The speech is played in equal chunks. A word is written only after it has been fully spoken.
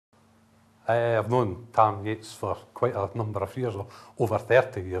I've known Tam Yates for quite a number of years, over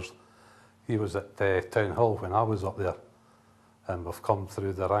 30 years. He was at Town Hall when I was up there, and we've come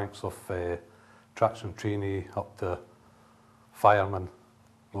through the ranks of traction trainee up to fireman,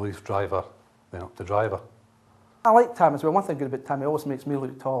 relief driver, then up to driver. I like Tam as well. One thing good about Tam, he always makes me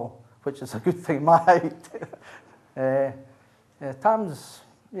look tall, which is a good thing in my height. Tam's,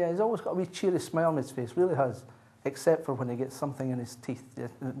 he's always got a wee cheery smile on his face, really has, except for when he gets something in his teeth,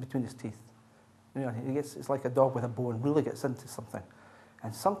 between his teeth. You know, it's like a dog with a bone, really gets into something.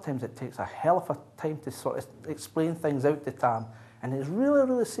 And sometimes it takes a hell of a time to sort of explain things out to Tam, and he's really,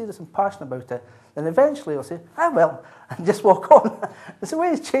 really serious and passionate about it. Then eventually he'll say, well, and just walk on. It's the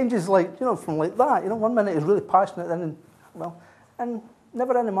way he changes, like, you know, from like that. You know, one minute he's really passionate, then, well, and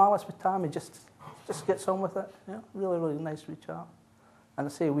never any malice with Tam, he just gets on with it. Yeah, really, really nice wee chap. And I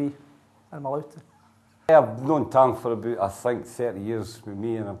say I'm allowed to. I've known Tam for about, I think, 30 years with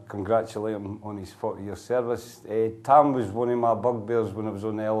me, and I congratulate him on his 40-year service. Tam was one of my bugbears when I was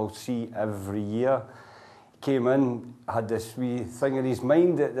on the LLC every year. He came in, had this wee thing in his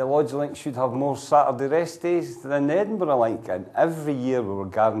mind that the Lodge Link should have more Saturday rest days than the Edinburgh Link, and every year we were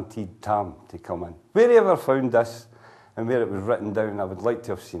guaranteed Tam to come in. Where he ever found this and where it was written down, I would like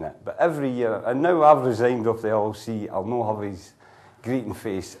to have seen it. But every year, and now I've resigned off the LLC, I'll not have his greeting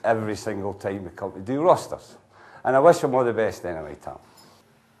face every single time we come to do rosters. And I wish him all the best anyway, Tam.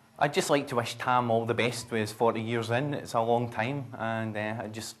 I'd just like to wish Tam all the best with his 40 years in. It's a long time, and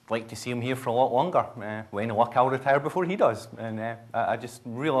I'd just like to see him here for a lot longer. When I luck, I'll retire before he does. And I just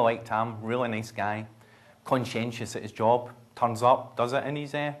really like Tam, really nice guy, conscientious at his job, turns up, does it, and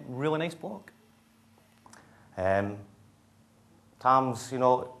he's a really nice bloke. Tam's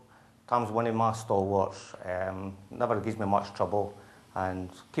one of my stalwarts. Never gives me much trouble. And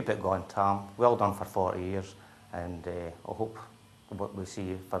keep it going, Tam. Well done for 40 years, and I hope we see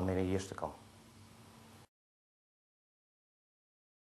you for many years to come.